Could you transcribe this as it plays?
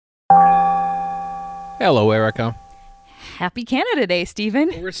Hello, Erica. Happy Canada Day, Stephen.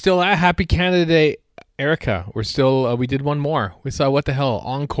 We're still at Happy Canada Day, Erica. We're still, we did one more. We saw, what the hell,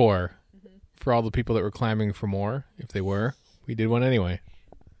 Encore. For all the people that were clamoring for more, if they were. We did one anyway.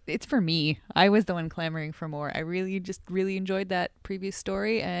 It's for me. I was the one clamoring for more. I really enjoyed that previous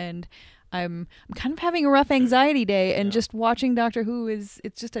story, and I'm kind of having a rough anxiety day, and just watching Doctor Who it's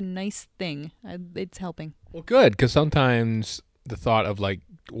just a nice thing. It's helping. Well, good, because sometimes the thought of like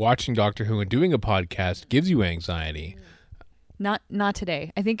watching Doctor Who and doing a podcast gives you anxiety. Not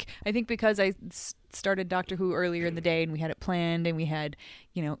today. I think because I started Doctor Who earlier in the day and we had it planned and we had,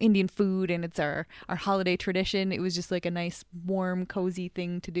 Indian food and it's our holiday tradition. It was just like a nice, warm, cozy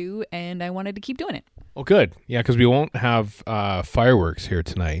thing to do, and I wanted to keep doing it. Well, good. Yeah, because we won't have fireworks here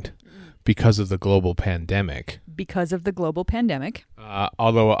tonight because of the global pandemic.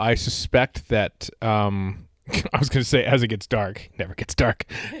 Although I suspect that... I was going to say, as it gets dark, never gets dark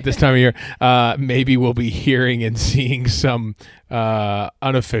this time of year, maybe we'll be hearing and seeing some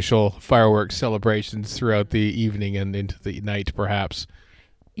unofficial fireworks celebrations throughout the evening and into the night, perhaps.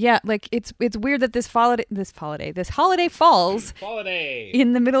 Yeah, like it's weird that this holiday falls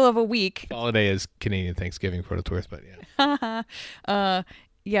in the middle of a week. Holiday is Canadian Thanksgiving for what it's worth, but yeah.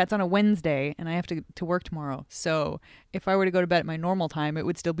 Yeah, it's on a Wednesday, and I have to work tomorrow. So if I were to go to bed at my normal time, it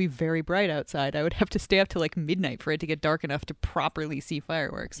would still be very bright outside. I would have to stay up till like midnight for it to get dark enough to properly see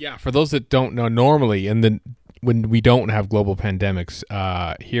fireworks. Yeah, for those that don't know, normally, when we don't have global pandemics,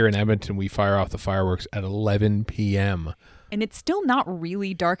 here in Edmonton, we fire off the fireworks at 11 p.m., and it's still not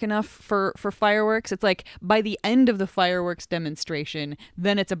really dark enough for fireworks. It's like by the end of the fireworks demonstration,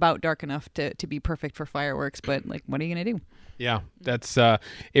 then it's about dark enough to be perfect for fireworks. But like, what are you going to do? Yeah, that's.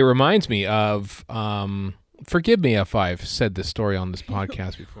 It reminds me of. Forgive me if I've said this story on this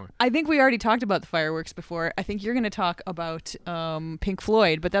podcast before. I think we already talked about the fireworks before. I think you're going to talk about Pink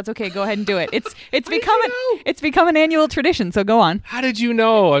Floyd, but that's okay. Go ahead and do it. It's become an annual tradition. So go on. How did you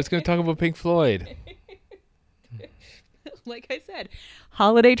know I was going to talk about Pink Floyd? Like I said,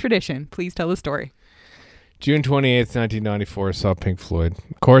 holiday tradition. Please tell the story. June 28th, 1994, saw Pink Floyd.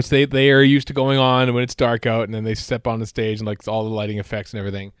 Of course, they are used to going on when it's dark out, and then they step on the stage and like all the lighting effects and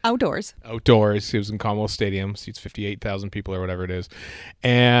everything. Outdoors. It was in Commonwealth Stadium, seats 58,000 people or whatever it is.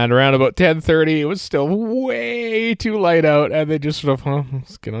 And around about 10:30, it was still way too light out, and they just sort of,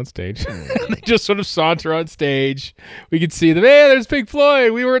 let's get on stage. They just sort of saunter on stage. We could see them, hey, there's Pink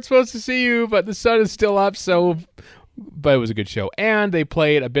Floyd. We weren't supposed to see you, but the sun is still up, so... But it was a good show. And they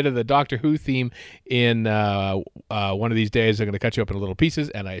played a bit of the Doctor Who theme in one of these days. They're going to cut you up in little pieces.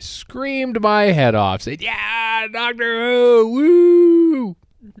 And I screamed my head off, saying, yeah, Doctor Who, woo!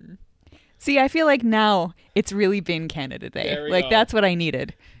 Mm-hmm. See, I feel like now it's really been Canada Day. Like, that's what I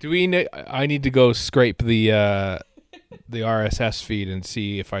needed. I need to go scrape the RSS feed and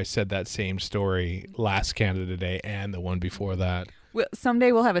see if I said that same story last Canada Day and the one before that. Well,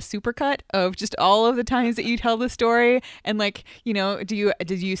 someday we'll have a supercut of just all of the times that you tell the story, and like, did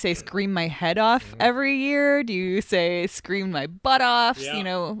you say "scream my head off" every year? Do you say "scream my butt off"?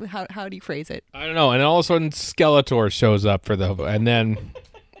 Yeah. How do you phrase it? I don't know. And all of a sudden, Skeletor shows up and then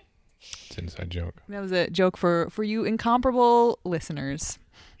it's an inside joke. That was a joke for you incomparable listeners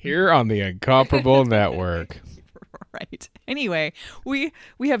here on the Incomparable Network. Right. Anyway, we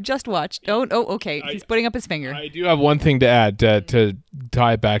have just watched. Oh, okay. He's putting up his finger. I do have one thing to add to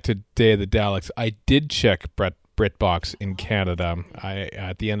tie it back to Day of the Daleks. I did check BritBox in Canada.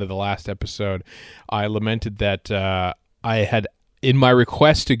 At the end of the last episode, I lamented that I had, in my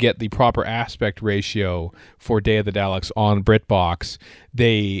request to get the proper aspect ratio for Day of the Daleks on BritBox,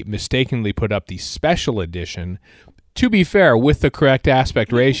 they mistakenly put up the special edition. To be fair, with the correct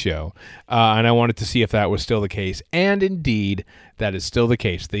aspect ratio, and I wanted to see if that was still the case, and indeed, that is still the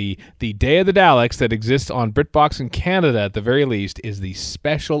case. The Day of the Daleks that exists on BritBox in Canada, at the very least, is the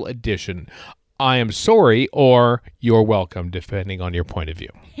special edition. I am sorry, or you're welcome, depending on your point of view.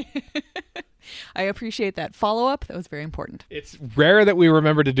 I appreciate that follow-up. That was very important. It's rare that we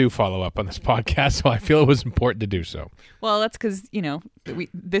remember to do follow-up on this podcast, so I feel it was important to do so. Well, that's because,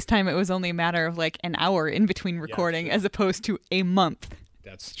 this time it was only a matter of like an hour in between recording as opposed to a month.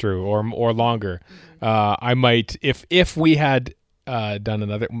 That's true, or longer. I might, if we had done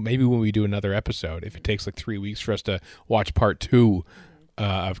another, maybe when we do another episode, if it takes like 3 weeks for us to watch part 2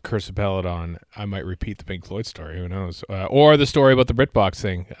 of Curse of Peladon, I might repeat the Pink Floyd story. Who knows? Or the story about the BritBox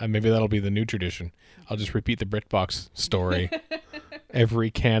thing. Maybe that'll be the new tradition. I'll just repeat the BritBox story every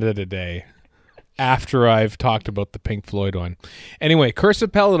Canada Day after I've talked about the Pink Floyd one. Anyway, Curse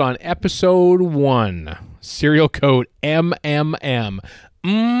of Peladon, Episode 1, serial code MMM.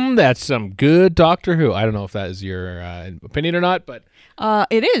 That's some good Doctor Who. I don't know if that is your opinion or not, but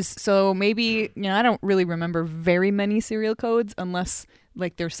It is. So maybe, I don't really remember very many serial codes unless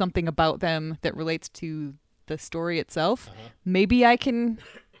like there's something about them that relates to the story itself. Maybe I can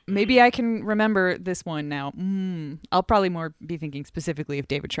remember this one now. I'll probably more be thinking specifically of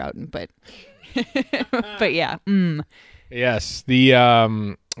David Troughton, but but yeah. yes,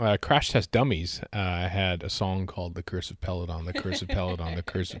 the Crash Test Dummies had a song called "The Curse of Peladon," "The Curse of Peladon," "The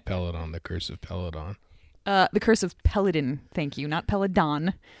Curse of Peladon," "The Curse of Peladon." The Curse of Peladon, thank you, not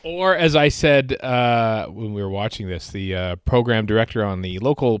Peladon. Or, as I said when we were watching this, the program director on the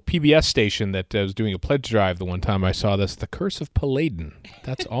local PBS station that was doing a pledge drive the one time I saw this, "The Curse of Peladon."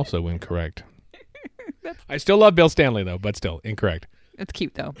 That's also incorrect. I still love Bill Stanley, though, but still incorrect. It's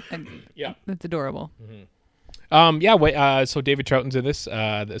cute, though. Yeah. It's adorable. So David Troughton's in this,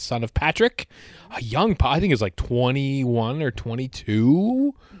 the son of Patrick, a young, I think it's like 21 or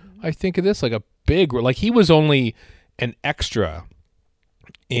 22, I think of this, like a big, like he was only an extra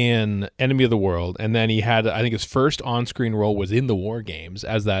in Enemy of the World, and then he had, I think his first on-screen role was in the War Games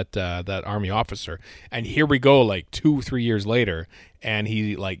as that army officer, and here we go like 2-3 years later, and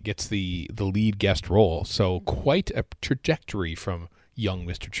he like gets the lead guest role, so quite a trajectory from young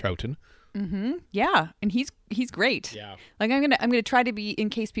Mr. Troughton. Yeah, and he's great. Yeah. Like I'm gonna try to be, in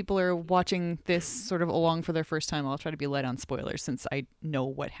case people are watching this sort of along for their first time, I'll try to be light on spoilers since I know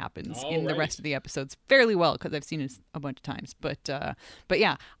what happens in the rest of the episodes fairly well because I've seen it a bunch of times. But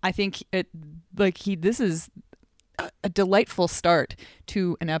yeah, I think this is a delightful start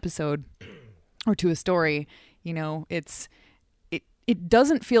to an episode or to a story. It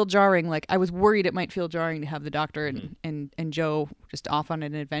doesn't feel jarring. Like I was worried it might feel jarring to have the Doctor and Joe just off on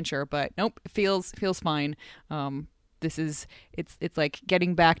an adventure, but nope, it feels fine. It's like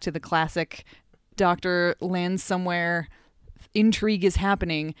getting back to the classic Doctor lands somewhere, intrigue is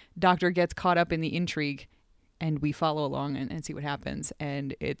happening, Doctor gets caught up in the intrigue, and we follow along and see what happens,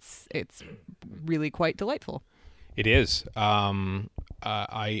 and it's really quite delightful. It is.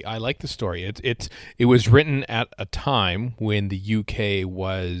 I like the story. It was written at a time when the UK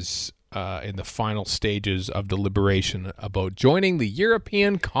was in the final stages of deliberation about joining the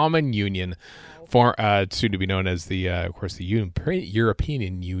European Common Union, for soon to be known as the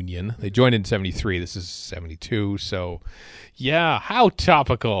European Union. They joined in 1973. This is 1972. So, yeah, how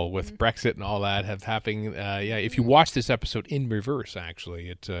topical with Brexit and all that have happened. If you watch this episode in reverse, actually,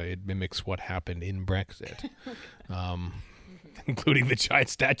 it mimics what happened in Brexit. Including the giant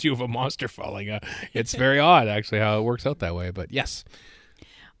statue of a monster falling. It's very odd, actually, how it works out that way. But yes,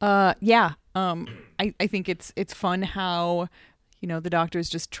 I think it's fun how the Doctor's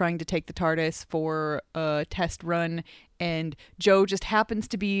just trying to take the TARDIS for a test run, and Joe just happens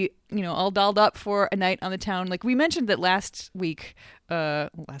to be all dolled up for a night on the town. Like we mentioned that last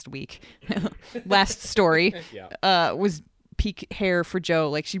story was peak hair for Joe.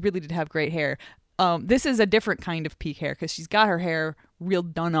 Like she really did have great hair. This is a different kind of peak hair because she's got her hair real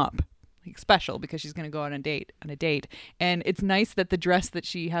done up, like special because she's going to go on a date. And it's nice that the dress that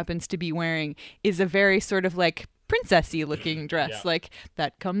she happens to be wearing is a very sort of like princessy looking dress. Yeah. Like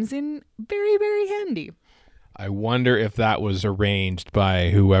that comes in very, very handy. I wonder if that was arranged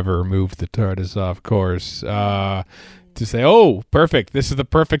by whoever moved the TARDIS off course to say, oh, perfect. This is the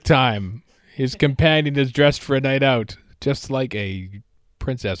perfect time. His companion is dressed for a night out, just like a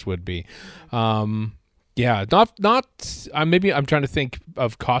princess would be. Maybe I'm trying to think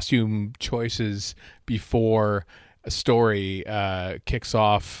of costume choices before a story kicks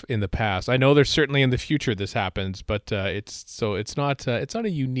off in the past. I know there's certainly in the future this happens, but it's not a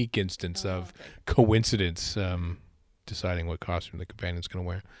unique instance of coincidence deciding what costume the companion's going to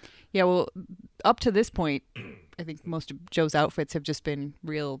wear. Yeah, well, up to this point, I think most of Joe's outfits have just been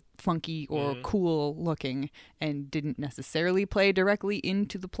real funky or cool looking and didn't necessarily play directly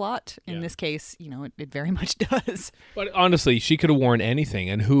into the plot. In this case, it very much does. But honestly, she could have worn anything.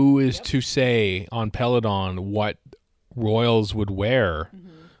 And who is to say on Peladon what royals would wear?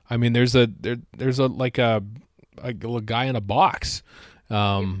 I mean, there's a little guy in a box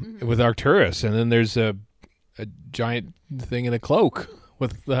with Arcturus, and then there's a giant thing in a cloak.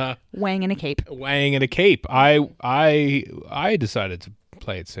 With Wang in a cape. I decided to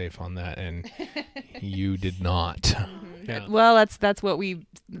play it safe on that, and you did not. Yeah. Well, that's what we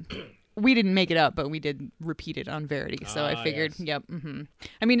didn't make it up, but we did repeat it on Verity. So I figured, yes. Yep. Mm-hmm.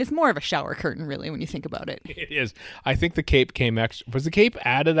 I mean, it's more of a shower curtain, really, when you think about it. It is. I think the cape came extra. Was the cape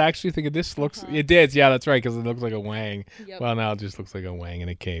added? Actually, think of this looks. It did. Yeah, that's right, because it looks like a Wang. Yep. Well, now it just looks like a Wang in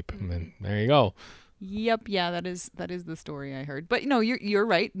a cape, and then there you go. Yep, yeah, that is the story I heard. But you're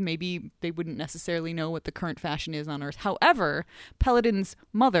right. Maybe they wouldn't necessarily know what the current fashion is on Earth. However, Peladon's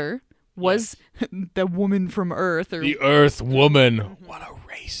mother was the woman from Earth, or The Earth Woman. What a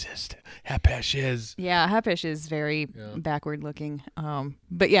racist Hepesh is. yeah, Hapish is very backward looking.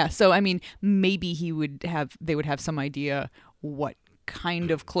 But yeah, so I mean, maybe they would have some idea what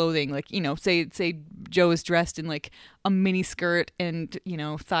kind of clothing, like, say Joe is dressed in like a mini skirt and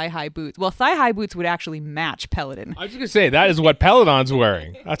thigh high boots. Well, thigh high boots would actually match Peladon. I was just gonna say that is what Peladon's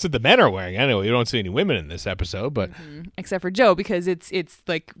wearing. That's what the men are wearing. Anyway, you don't see any women in this episode, but Except for Joe, because it's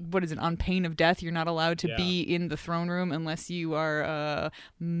like, what is it, on pain of death, you're not allowed to be in the throne room unless you are a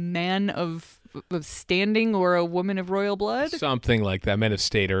man of standing or a woman of royal blood. something like that. Men of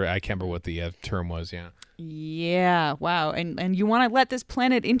state, or I can't remember what the term was. Yeah. Yeah, wow. And you want to let this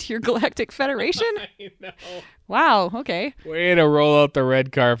planet into your galactic federation? I know. Wow, okay. Way to roll out the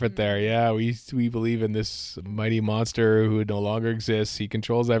red carpet there. Yeah, we believe in this mighty monster who no longer exists. He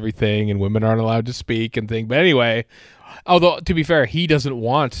controls everything, and women aren't allowed to speak and think. But anyway, although to be fair, he doesn't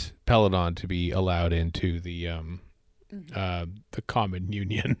want Peladon to be allowed into the common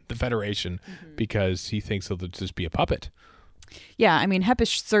union, the federation, because he thinks he'll just be a puppet. Yeah, I mean,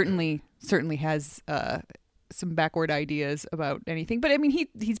 Hepish certainly has some backward ideas about anything, but I mean,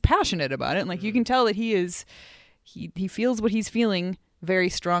 he's passionate about it, and like you can tell that he feels what he's feeling very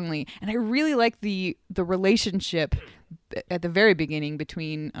strongly. And I really like the relationship at the very beginning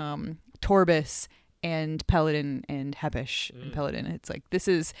between Torbus and Peladon and Hepish and Peladon. It's like this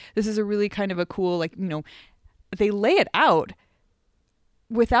is a really kind of a cool, like, they lay it out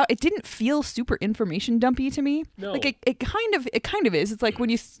without, it didn't feel super information dumpy to me. No. Like it kind of is. It's like when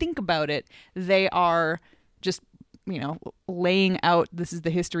you think about it, they are just, laying out, this is the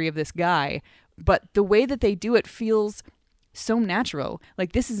history of this guy, but the way that they do it feels so natural.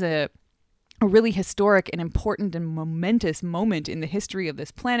 Like this is a really historic and important and momentous moment in the history of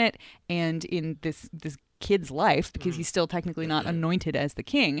this planet and in this kid's life, because he's still technically not anointed as the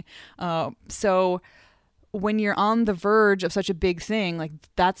king. So when you're on the verge of such a big thing, like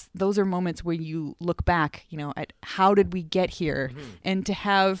those are moments where you look back, at how did we get here, and to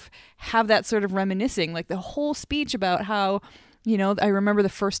have that sort of reminiscing, like the whole speech about how, I remember the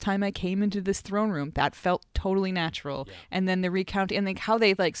first time I came into this throne room, that felt totally natural. Yeah. And then the recount, and like how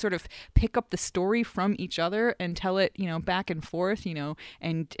they like sort of pick up the story from each other and tell it, back and forth,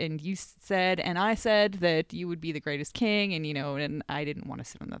 and you said, and I said that you would be the greatest king, and, and I didn't want to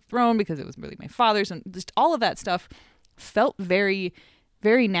sit on the throne because it was really my father's, and just all of that stuff felt very,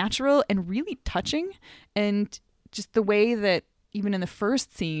 very natural and really touching. And just the way that, even in the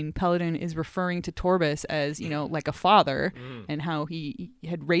first scene, Peladon is referring to Torbus as, like a father, and how he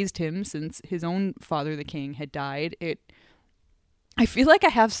had raised him since his own father, the king, had died. I feel like I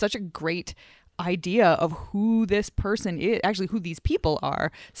have such a great idea of who this person is, actually who these people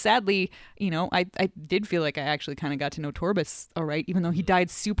are. Sadly, I did feel like I actually kind of got to know Torbus all right, even though he died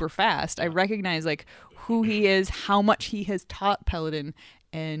super fast. I recognize like who he is, how much he has taught Peladon,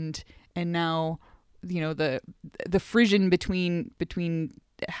 and now, the frisson between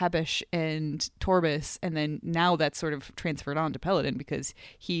Habish and Torbus, and then now that's sort of transferred on to Peladon, because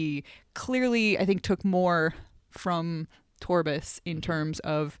he clearly, I think, took more from Torbus in terms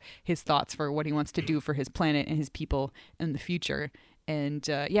of his thoughts for what he wants to do for his planet and his people in the future. And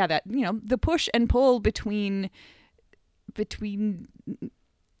that, the push and pull between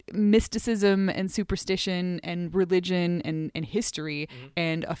mysticism and superstition and religion and history,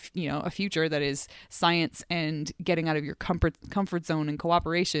 and a future that is science and getting out of your comfort zone and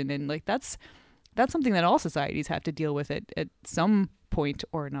cooperation, and like that's something that all societies have to deal with at some point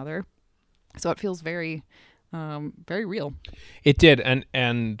or another. So it feels very very real. It did,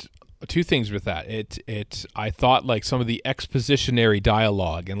 and two things with that. I thought like some of the expositionary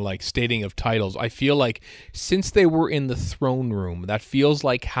dialogue and like stating of titles, I feel like since they were in the throne room, that feels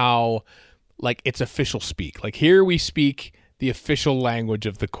like how like it's official speak. Like here we speak the official language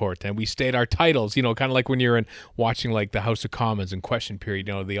of the court, and we state our titles, kind of like when you're watching like the House of Commons in question period,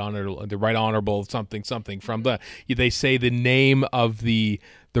 the right honorable something from they say the name of the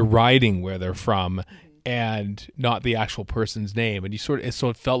riding where they're from, and not the actual person's name, and so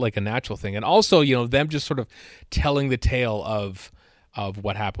it felt like a natural thing. And also, them just sort of telling the tale of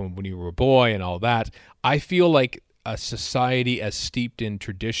what happened when you were a boy and all that. I feel like a society as steeped in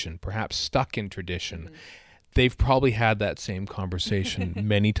tradition, perhaps stuck in tradition, they've probably had that same conversation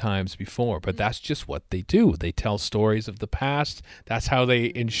many times before, but that's just what they do. They tell stories of the past. That's how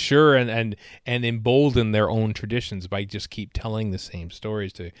they ensure and embolden their own traditions, by just keep telling the same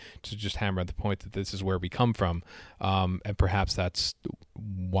stories to just hammer the point that this is where we come from. And perhaps that's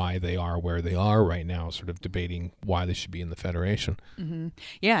why they are where they are right now, sort of debating why they should be in the Federation. Mm-hmm.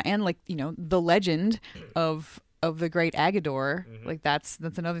 Yeah, and like, the legend of the great Agador, like that's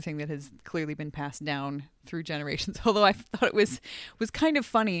another thing that has clearly been passed down through generations. Although I thought it was kind of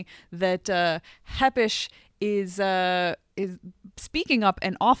funny that Hepish is speaking up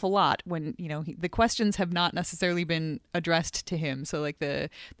an awful lot when the questions have not necessarily been addressed to him. So like the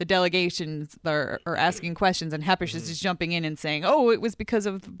delegations are asking questions, and Hepish is just jumping in and saying, "Oh, it was because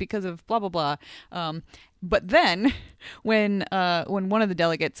of blah blah blah." But then, when one of the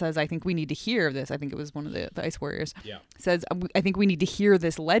delegates says, "I think we need to hear this," I think it was one of the Ice Warriors, says, "I think we need to hear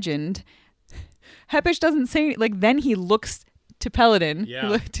this legend." Hepish doesn't say, like, then he looks to Peladon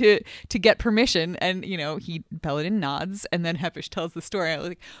to get permission, and Peladon nods, and then Hepish tells the story. I was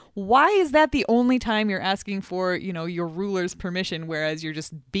like, why is that the only time you're asking for your ruler's permission, whereas you're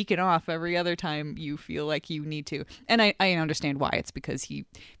just beaking off every other time you feel like you need to? And I understand why. It's because he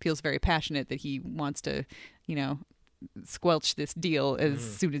feels very passionate that he wants to squelch this deal as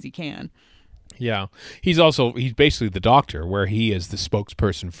soon as he can. Yeah. He's basically the doctor, where he is the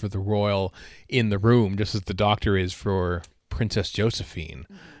spokesperson for the royal in the room, just as the doctor is for Princess Josephine,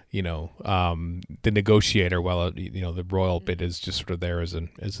 the negotiator. Well, the royal bit is just sort of there as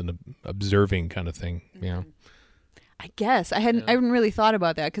an observing kind of thing. Yeah, I guess I hadn't really thought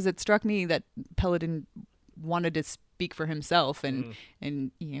about that, because it struck me that Peladon wanted to speak for himself and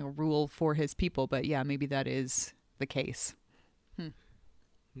rule for his people. But yeah, maybe that is the case.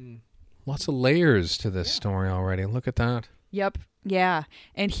 Lots of layers to this story already. Look at that. Yep. Yeah.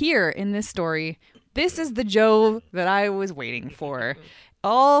 And here in this story, this is the Jo that I was waiting for.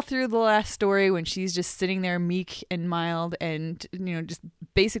 All through the last story, when she's just sitting there meek and mild and, just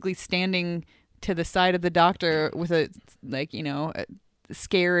basically standing to the side of the doctor with a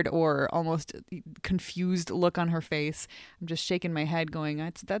scared or almost confused look on her face. I'm just shaking my head going,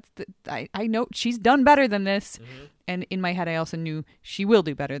 I know she's done better than this. And in my head, I also knew she will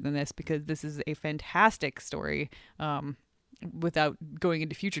do better than this, because this is a fantastic story. Without going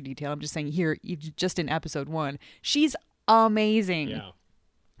into future detail, I'm just saying here, just in episode 1, she's amazing. Yeah.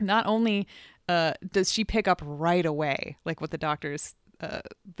 Not only does she pick up right away, like what the doctor's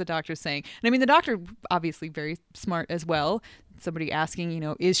saying. And I mean, the doctor obviously very smart as well. Somebody asking,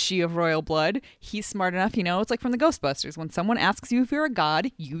 is she of royal blood? He's smart enough, it's like from the Ghostbusters. When someone asks you if you're a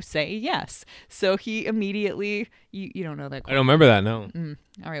god, you say yes. So he immediately, you don't know that quote. I don't remember that, no.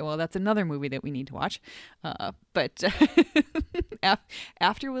 All right, well, that's another movie that we need to watch. But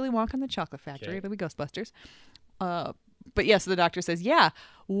after Willy Wonka and the Chocolate Factory, it'll be Ghostbusters. But yes, the doctor says,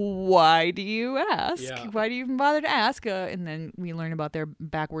 why do you ask? Yeah. Why do you even bother to ask? And then we learn about their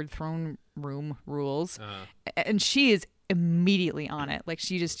backward throne room rules. And she is immediately on it. Like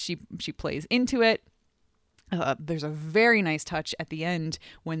she plays into it. There's a very nice touch at the end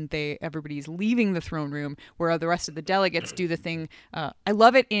when everybody's leaving the throne room, where the rest of the delegates do the thing. I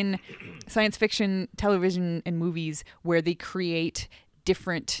love it in science fiction, television, and movies, where they create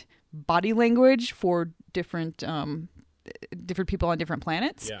different body language for different people on different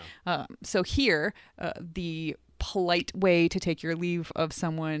planets. Yeah. So here, the polite way to take your leave of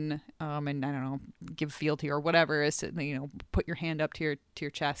someone, and I don't know, give fealty or whatever, is to put your hand up to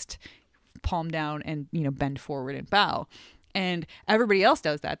your chest, palm down, and bend forward and bow. And everybody else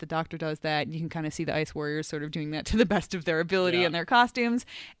does that. The doctor does that. You can kind of see the Ice Warriors sort of doing that to the best of their ability in their costumes.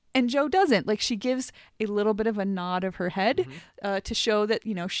 And Jo doesn't. Like, she gives a little bit of a nod of her head to show that,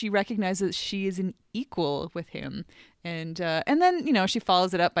 she recognizes she is an equal with him. And then, she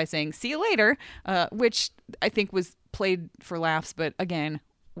follows it up by saying, "See you later," which I think was played for laughs. But again,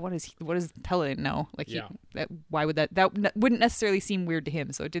 what does Peladon know? Like, why would that wouldn't necessarily seem weird to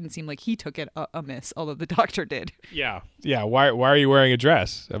him. So it didn't seem like he took it amiss, although the doctor did. Yeah. Yeah. Why are you wearing a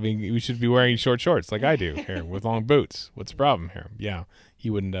dress? I mean, we should be wearing short shorts like I do here with long boots. What's the problem here? Yeah. He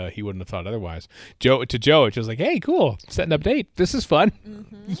wouldn't have thought otherwise. Jo, it's just like, hey, cool, setting up date. This is fun.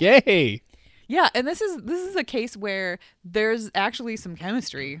 Yay. Yeah, and this is a case where there's actually some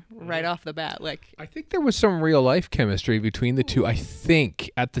chemistry right off the bat. Like, I think there was some real life chemistry between the two. I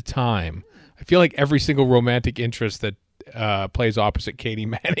think at the time, I feel like every single romantic interest that plays opposite Katie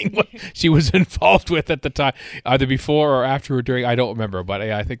Manning, she was involved with at the time, either before or after or during. I don't remember, but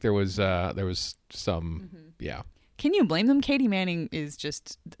I think there was some. Yeah. Can you blame them? Katie Manning is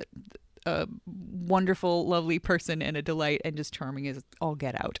just a wonderful, lovely person and a delight, and just charming as all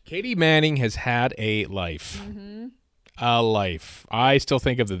get out. Katie Manning has had a life. A life. I still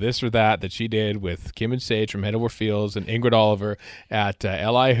think of the This or That she did with Kim and Sage from Head Over Fields and Ingrid Oliver at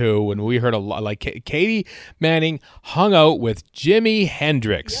L.I. Who, when we heard a lot, like Katie Manning hung out with Jimi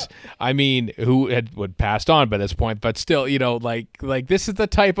Hendrix. Yep. I mean, who had passed on by this point, but still, like this is the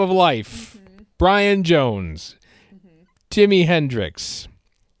type of life. Brian Jones, Jimi Hendrix,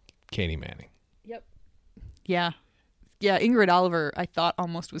 Katie Manning. Yep. Yeah. Yeah, Ingrid Oliver, I thought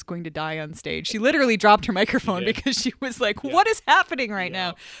almost was going to die on stage. She literally dropped her microphone because she was like, what is happening right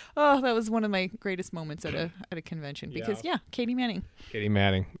now? Oh, that was one of my greatest moments at a convention because, Katie Manning. Katie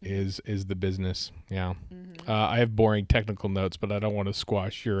Manning is the business. Yeah. I have boring technical notes, but I don't want to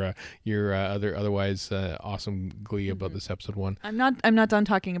squash your otherwise awesome glee about this episode 1. I'm not done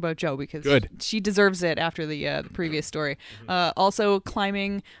talking about Jo because she deserves it after the previous story. Also,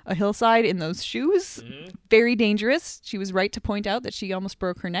 climbing a hillside in those shoes, very dangerous. She was right to point out that she almost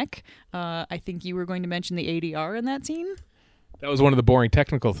broke her neck. I think you were going to mention the ADR in that scene. That was one of the boring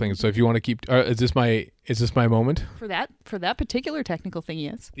technical things. So if you want to keep, is this my moment for that particular technical thing?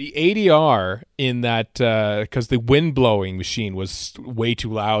 Yes. The ADR in that because the wind blowing machine was way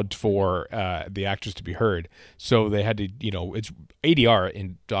too loud for the actors to be heard, so they had to it's ADR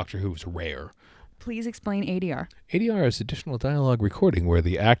in Doctor Who is rare. Please explain ADR. ADR is additional dialogue recording where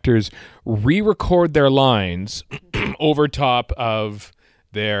the actors re-record their lines over top of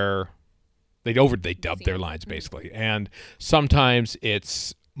their they dub their lines basically, and sometimes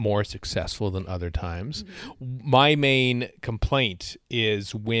it's more successful than other times. My main complaint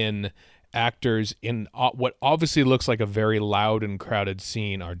is when actors in what obviously looks like a very loud and crowded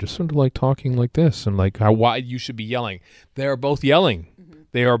scene are just sort of like talking like this and like how wide you should be yelling. They are both yelling.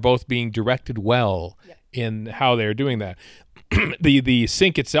 They are both being directed well in how they're doing that. The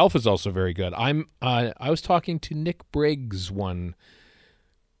sync itself is also very good. I was talking to Nick Briggs one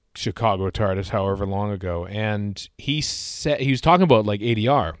Chicago TARDIS however long ago, and he was talking about like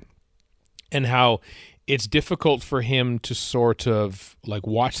ADR and how it's difficult for him to sort of like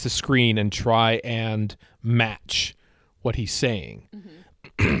watch the screen and try and match what he's saying.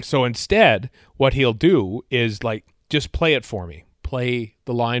 So instead, what he'll do is like just play it for me. Play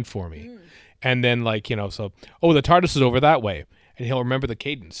the line for me. And then the TARDIS is over that way. And he'll remember the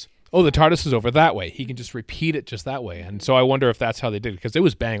cadence. Oh, the TARDIS is over that way. He can just repeat it just that way. And so I wonder if that's how they did it, because it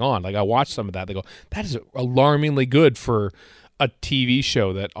was bang on. Like I watched some of that. They go, that is alarmingly good for a TV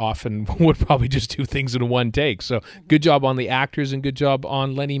show that often would probably just do things in one take. So good job on the actors and good job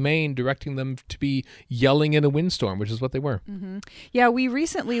on Lenny Mayne directing them to be yelling in a windstorm, which is what they were. Yeah, we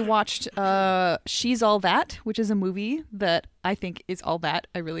recently watched She's All That, which is a movie that I think is all that.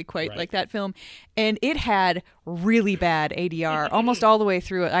 I really quite like that film. And it had really bad ADR almost all the way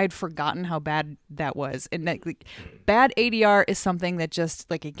through it. I had forgotten how bad that was. And bad ADR is something that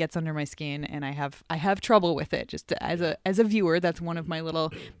just like it gets under my skin, and I have trouble with it. Just as a viewer, that's one of my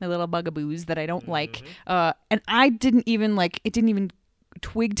little bugaboos that I don't like. And I didn't even it didn't even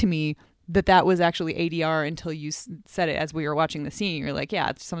twig to me that was actually ADR until you said it as we were watching the scene. You're like, yeah,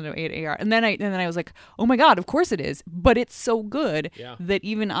 it's something about ADR. And then I was like, oh my God, of course it is. But it's so good that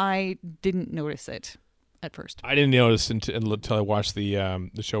even I didn't notice it at first. I didn't notice until I watched the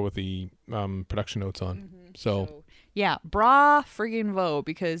show with the production notes on. So yeah, bra friggin' vo,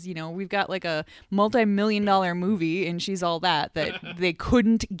 because we've got like a multi-million-dollar movie and She's All That they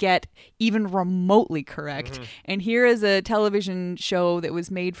couldn't get even remotely correct. And here is a television show that was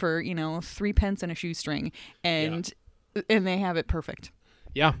made for 3 pence and a shoestring, and they have it perfect.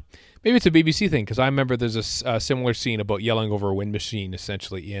 Yeah, maybe it's a BBC thing, because I remember there's a similar scene about yelling over a wind machine,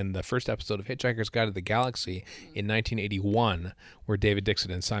 essentially, in the first episode of Hitchhiker's Guide to the Galaxy in 1981, where David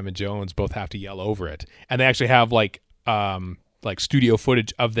Dixon and Simon Jones both have to yell over it. And they actually have, like studio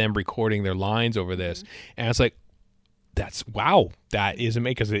footage of them recording their lines over this. And it's like, that is amazing,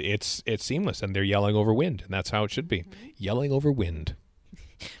 because it's seamless, and they're yelling over wind, and that's how it should be. Yelling over wind.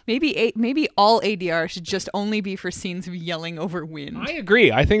 Maybe all ADR should just only be for scenes of yelling over wind. I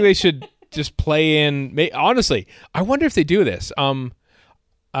agree. I think they should just play in. Honestly, I wonder if they do this. This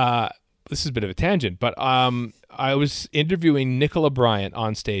is a bit of a tangent, but I was interviewing Nicola Bryant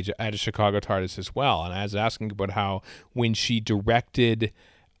on stage at a Chicago TARDIS as well, and I was asking about how when she directed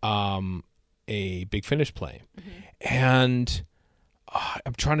a Big Finish play, and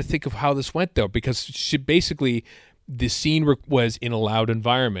I'm trying to think of how this went though, because she basically. The scene was in a loud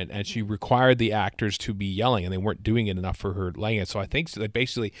environment, and she required the actors to be yelling, and they weren't doing it enough for her laying it. So I think they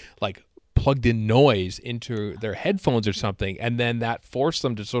basically plugged in noise into their headphones or something, and then that forced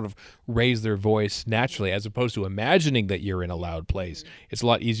them to sort of raise their voice naturally, as opposed to imagining that you're in a loud place. It's a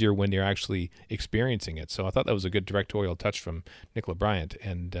lot easier when you're actually experiencing it. So I thought that was a good directorial touch from Nicola Bryant,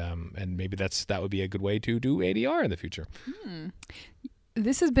 and maybe that would be a good way to do ADR in the future.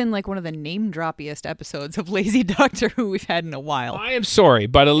 This has been like one of the name droppiest episodes of Lazy Doctor Who we've had in a while. I am sorry,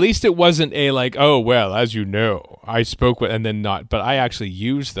 but at least it wasn't a like, oh, well, as you know, I spoke with, and then not, but I actually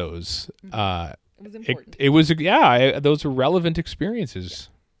used those. It was important. It was, those were relevant experiences,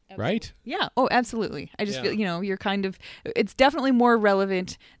 right? Yeah. Oh, absolutely. I just Yeah. feel, you're kind of, it's definitely more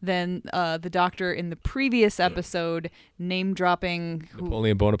relevant than the Doctor in the previous episode name dropping.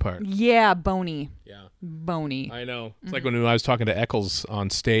 Napoleon Bonaparte. Yeah, Boney. Yeah. Boney. I know. It's like when I was talking to Eccles on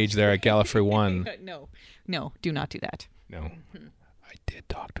stage there at Gallifrey 1. No, do not do that. No. I did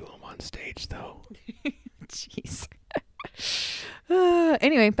talk to him on stage, though. Jeez.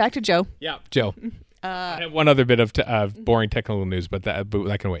 Anyway, back to Joe. Yeah. Joe. I have one other bit of boring technical news, but that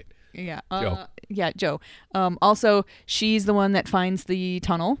can wait. Yeah. Joe. Yeah, Joe. Also, she's the one that finds the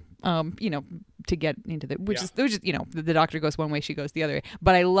tunnel, to get into the, which is the Doctor goes one way, she goes the other way.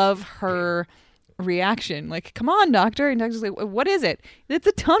 But I love her reaction. Like, come on, Doctor. And Doctor's like, what is it? It's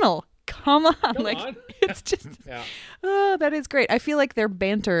a tunnel. Come on. It's just, that is great. I feel like their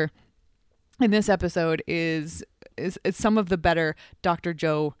banter in this episode is some of the better Dr.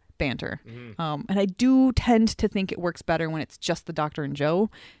 Joe banter. And I do tend to think it works better when it's just the Doctor and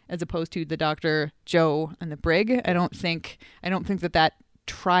Joe, as opposed to the Doctor, Joe, and the Brig. I don't think that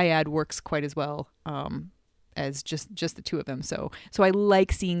triad works quite as well as just the two of them. So I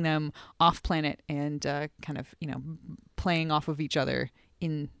like seeing them off planet and kind of playing off of each other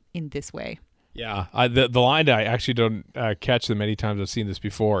in this way. Yeah, the line I actually don't catch the many times I've seen this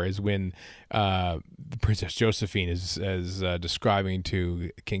before is when Princess Josephine is describing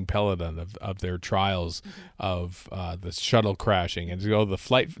to King Peladon of their trials of the shuttle crashing, and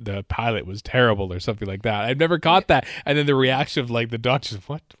the pilot was terrible or something like that. I've never caught that, and then the reaction of like the Doctor's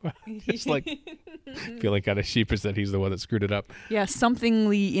what? Just like feeling kind of sheepish that he's the one that screwed it up. Yeah,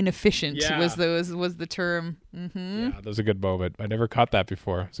 somethingly inefficient was the term. Yeah, that was a good moment. I never caught that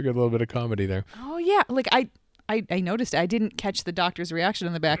before. It's a good little bit of comedy there. Oh yeah, like I noticed it. I didn't catch the Doctor's reaction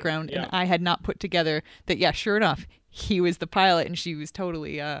in the background, and I had not put together that. Yeah, sure enough, he was the pilot, and she was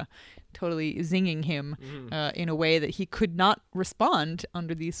totally zinging him in a way that he could not respond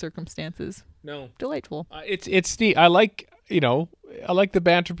under these circumstances. No, delightful. It's neat. I like the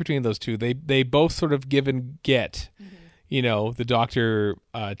banter between those two. They both sort of give and get. The Doctor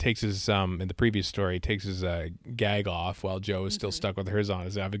takes his in the previous story takes his gag off while Joe is still stuck with hers on.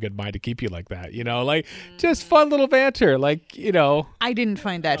 Is I have a good mind to keep you like that, just fun little banter, I didn't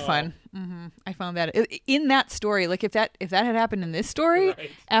find that fun. I found that in that story, like if that had happened in this story,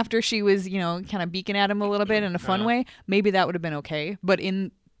 after she was kind of beaking at him a little bit in a fun way, maybe that would have been okay. But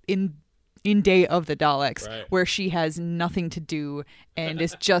in Day of the Daleks, where she has nothing to do and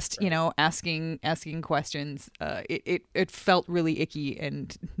is just asking questions, it felt really icky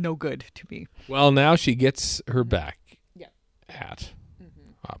and no good to me. Well, now she gets her back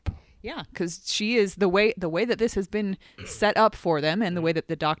up. Yeah, because she is the way that this has been set up for them, and the way that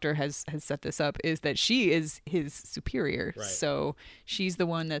the Doctor has set this up is that she is his superior. So she's the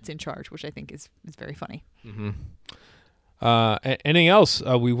one that's in charge, which I think is very funny. Anything else?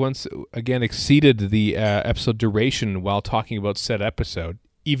 We once again exceeded the episode duration while talking about said episode,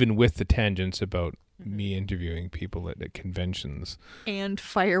 even with the tangents about me interviewing people at conventions. And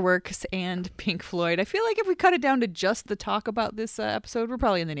fireworks and Pink Floyd. I feel like if we cut it down to just the talk about this episode, we're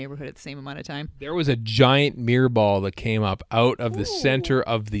probably in the neighborhood at the same amount of time. There was a giant mirror ball that came up out of the center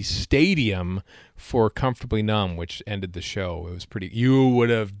of the stadium for Comfortably Numb, which ended the show. It was pretty... You would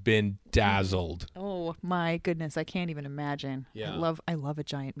have been dazzled. Oh, my goodness. I can't even imagine. Yeah. I love a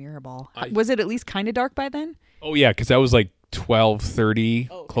giant mirror ball. Was it at least kind of dark by then? Oh, yeah, because that was like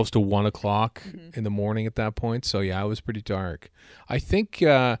 12:30, close to 1 o'clock in the morning at that point. So, yeah, it was pretty dark. I think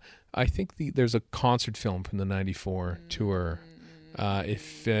there's a concert film from the 94 tour.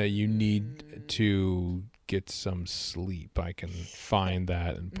 If you need to get some sleep, I can find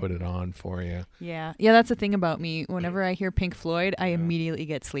that and put it on for you. Yeah, that's the thing about me. Whenever I hear Pink Floyd, I immediately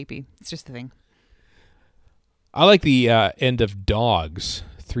get sleepy. It's just the thing. I like the end of Dogs.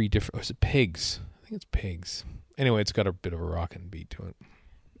 3 different... Or is it Pigs? I think it's Pigs. Anyway, it's got a bit of a rockin' beat to it.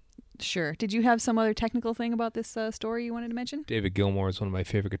 Sure. Did you have some other technical thing about this story you wanted to mention? David Gilmour is one of my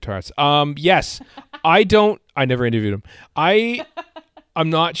favorite guitarists. Yes. I never interviewed him. I'm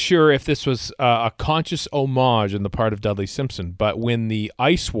not sure if this was a conscious homage on the part of Dudley Simpson, but when the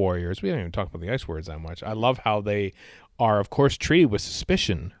Ice Warriors, we don't even talk about the Ice Warriors that much. I love how they are, of course, treated with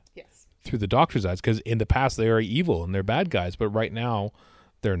suspicion. Yes. through the Doctor's eyes, because in the past they are evil and they're bad guys, but right now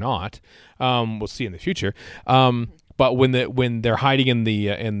they're not. We'll see in the future. But when they're hiding in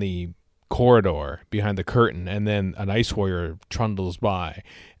the corridor behind the curtain, and then an ice warrior trundles by,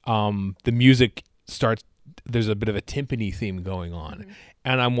 the music starts. There's a bit of a timpani theme going on,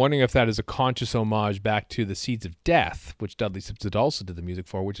 and I'm wondering if that is a conscious homage back to the Seeds of Death, which Dudley Simpson also did the music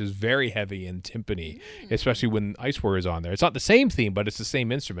for, which is very heavy in timpani, especially when Ice Warrior is on there. It's not the same theme, but it's the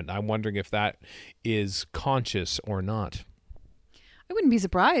same instrument. I'm wondering if that is conscious or not. I wouldn't be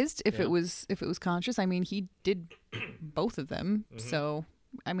surprised if it was conscious. I mean, he did both of them. So,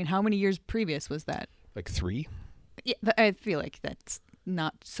 I mean, how many years previous was that? Like 3? Yeah, I feel like that's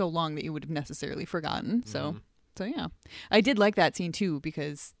not so long that you would have necessarily forgotten. So yeah, I did like that scene too,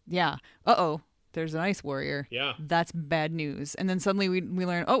 because there's an ice warrior. Yeah, that's bad news. And then suddenly we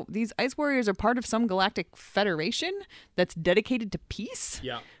learn, these ice warriors are part of some galactic federation that's dedicated to peace.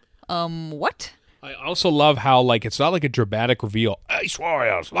 Yeah. What? I also love how, like, it's not like a dramatic reveal. Ice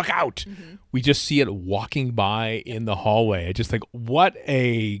Warriors, look out! We just see it walking by in the hallway. I just think, what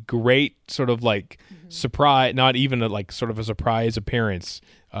a great sort of like surprise, not even a surprise appearance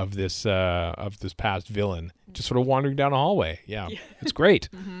of this past villain, just sort of wandering down a hallway. Yeah. It's great.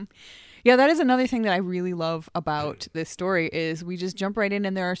 Yeah, that is another thing that I really love about this story is we just jump right in,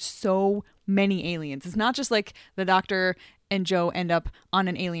 and there are so many aliens. It's not just like the Doctor and Joe end up on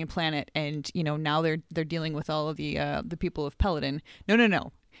an alien planet, and now they're dealing with all of the people of Peladon.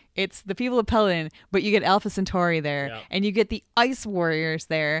 No. It's the people of Peladon, but you get Alpha Centauri there, and you get the Ice Warriors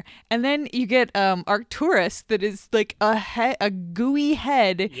there, and then you get Arcturus that is like a gooey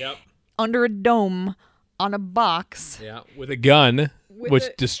head under a dome on a box. Yeah, with a gun. Which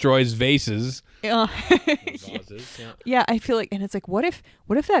destroys vases. Yeah, I feel like, and it's like, what if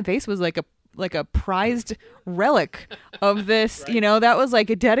that vase was like a prized relic of this? Right. That was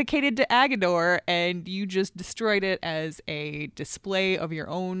like dedicated to Agador, and you just destroyed it as a display of your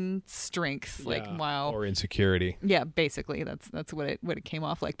own strength. Like, wow, or insecurity. Yeah, basically, that's what it came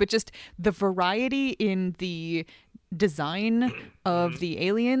off like. But just the variety in the design of the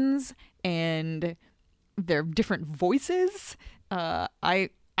aliens and their different voices. I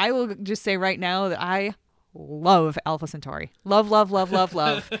will just say right now that I love Alpha Centauri. Love. love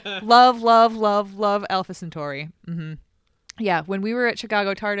Alpha Centauri. Yeah, when we were at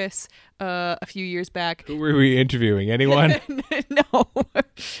Chicago TARDIS a few years back. Who were we interviewing? Anyone? No.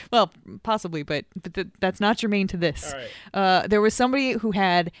 Well, possibly, but that's not germane to this. All right. There was somebody who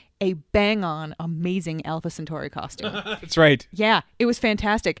had a bang-on amazing Alpha Centauri costume. That's right. Yeah, it was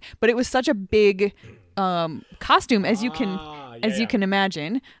fantastic. But it was such a big costume, as you can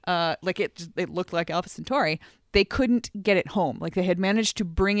imagine. Like it looked like Alpha Centauri. They couldn't get it home. Like, they had managed to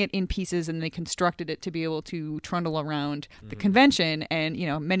bring it in pieces, and they constructed it to be able to trundle around the convention, and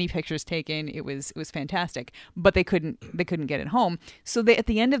many pictures taken. It was fantastic, but they couldn't get it home. So at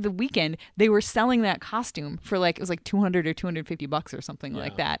the end of the weekend, they were selling that costume for it was like $200 or $250 or something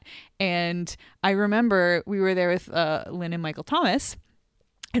like that. And I remember we were there with Lynn and Michael Thomas.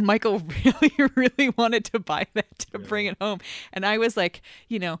 And Michael really wanted to buy that to bring it home. And I was like,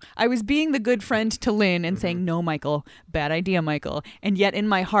 I was being the good friend to Lynn and saying, no, Michael, bad idea, Michael. And yet in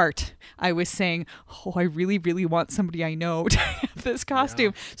my heart, I was saying, I really, really want somebody I know to have this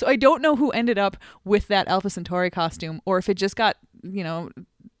costume. Yeah. So I don't know who ended up with that Alpha Centauri costume, or if it just got,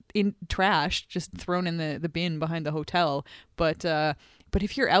 in trash, just thrown in the bin behind the hotel. But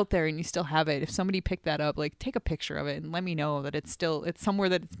if you're out there and you still have it, if somebody picked that up, like, take a picture of it and let me know that it's somewhere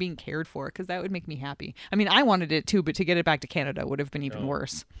that it's being cared for, because that would make me happy. I mean, I wanted it too, but to get it back to Canada would have been even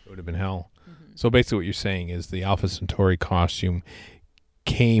worse. It would have been hell. So basically what you're saying is the Alpha Centauri costume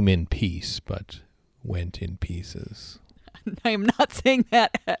came in peace, but went in pieces. I am not saying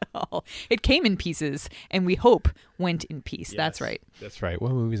that at all. It came in pieces, and we hope went in peace. Yes, that's right. That's right.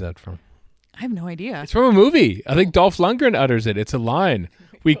 What movie is that from? I have no idea. It's from a movie. I think Dolph Lundgren utters it. It's a line.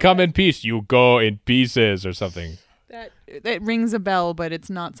 We come in peace. You go in pieces, or something. That rings a bell, but it's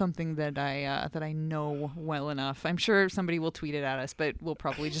not something that I know well enough. I'm sure somebody will tweet it at us, but we'll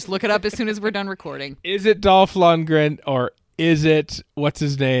probably just look it up as soon as we're done recording. Is it Dolph Lundgren, or is it, what's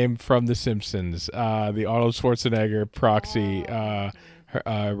his name from The Simpsons? The Arnold Schwarzenegger proxy,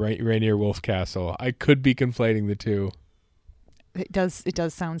 Rainier Wolfcastle. I could be conflating the two. It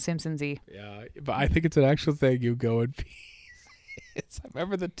does sound Simpsons-y. Yeah, but I think it's an actual thing. You go in peace. I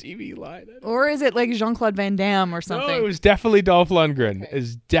remember the TV line. Or is it like Jean-Claude Van Damme or something? No, it was definitely Dolph Lundgren. Okay.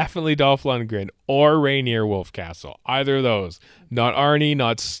 It's definitely Dolph Lundgren or Rainier Wolfcastle. Either of those. Not Arnie,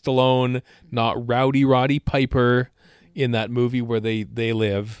 not Stallone, not Rowdy Roddy Piper in that movie where they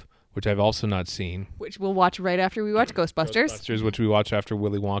live, which I've also not seen. Which we'll watch right after we watch Ghostbusters. Ghostbusters, which we watch after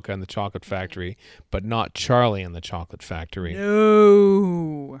Willy Wonka and the Chocolate Factory, but not Charlie and the Chocolate Factory.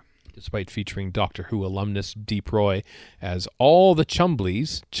 No. Despite featuring Doctor Who alumnus Deep Roy as all the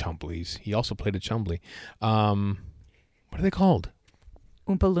Chumbleys. He also played a Chumbly. What are they called?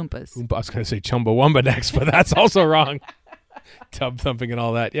 Oompa Loompas. I was going to say Chumbawamba next, but that's also wrong. Tub thumping and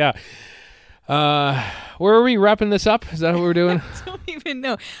all that. Yeah. Where are we wrapping this up? Is that what we're doing? I don't even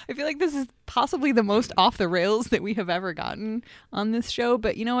know. I feel like this is possibly the most off the rails that we have ever gotten on this show.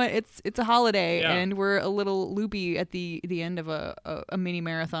 But you know what? It's a holiday, and we're a little loopy at the end of a mini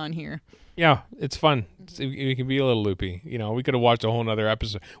marathon here. Yeah, it's fun. It can be a little loopy. You know, we could have watched a whole nother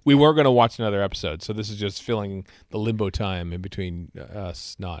episode. We were going to watch another episode, so this is just filling the limbo time in between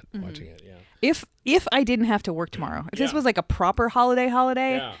us not watching it. Yeah. If I didn't have to work tomorrow, if this was like a proper holiday,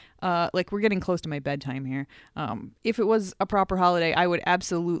 like we're getting close to my bedtime here. If it was a proper holiday, I would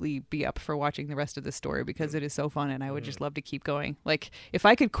absolutely be up for watching the rest of this story because it is so fun, and I would just love to keep going. Like if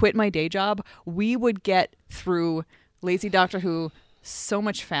I could quit my day job, we would get through Lazy Doctor Who so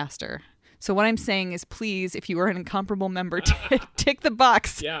much faster. So what I'm saying is, please, if you are an incomparable member, tick the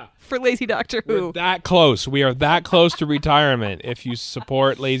box for Lazy Doctor Who. We're that close. We are that close to retirement. If you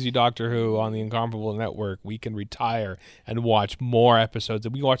support Lazy Doctor Who on the Incomparable Network, we can retire and watch more episodes.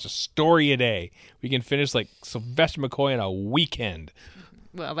 And we watch a story a day. We can finish like Sylvester McCoy in a weekend.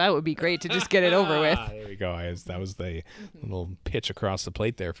 Well, that would be great to just get it over with. There we go. That was the little pitch across the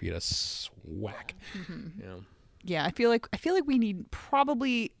plate there for you to swack. Yeah. Yeah, I feel like we need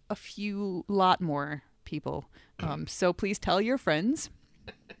probably a lot more people. So please tell your friends.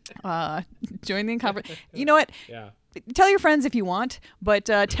 Join the conference. You know what? Yeah. Tell your friends if you want, but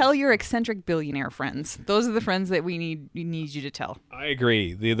tell your eccentric billionaire friends. Those are the friends that we need you to tell. I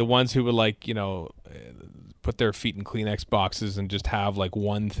agree. The ones who would put their feet in Kleenex boxes and just have like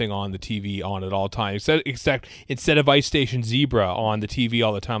one thing on the TV on at all times. Instead of Ice Station Zebra on the TV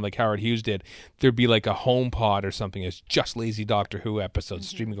all the time like Howard Hughes did, there'd be like a home pod or something. It's just Lazy Doctor Who episodes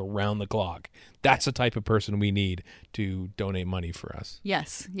streaming around the clock. That's the type of person we need to donate money for us.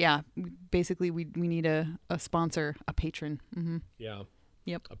 Yes. Yeah. Basically, we need a sponsor, a patron. Mm-hmm. Yeah.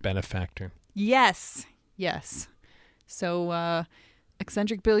 Yep. A benefactor. Yes. Yes. So,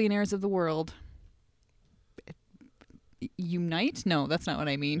 eccentric billionaires of the world, unite? No, that's not what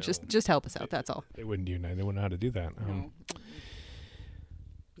I mean. No. Just help us out. That's all. They wouldn't unite. They wouldn't know how to do that. No.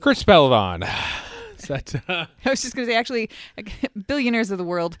 Kurt Peladon. I was just going to say, actually, billionaires of the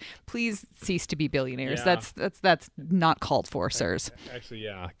world, please cease to be billionaires. Yeah. That's not called for, sirs. Actually,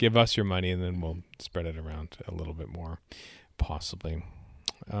 yeah. Give us your money, and then we'll spread it around a little bit more, possibly.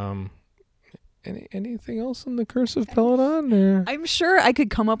 Anything else on the Curse of Peladon? Or? I'm sure I could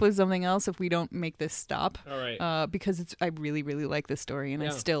come up with something else if we don't make this stop. All right. Because I really, really like this story, and I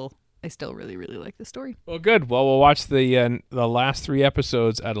still really, really like this story. Well, good. Well, we'll watch the last 3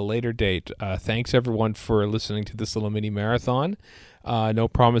 episodes at a later date. Thanks, everyone, for listening to this little mini marathon. No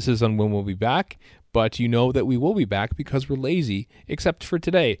promises on when we'll be back, but you know that we will be back because we're lazy, except for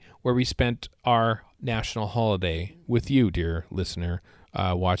today, where we spent our national holiday with you, dear listener,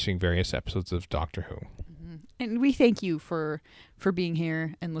 watching various episodes of Doctor Who. Mm-hmm. And we thank you for being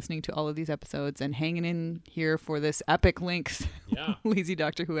here and listening to all of these episodes and hanging in here for this epic length Lazy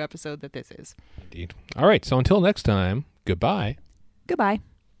Doctor Who episode that this is. Indeed. All right, so until next time, goodbye. Goodbye.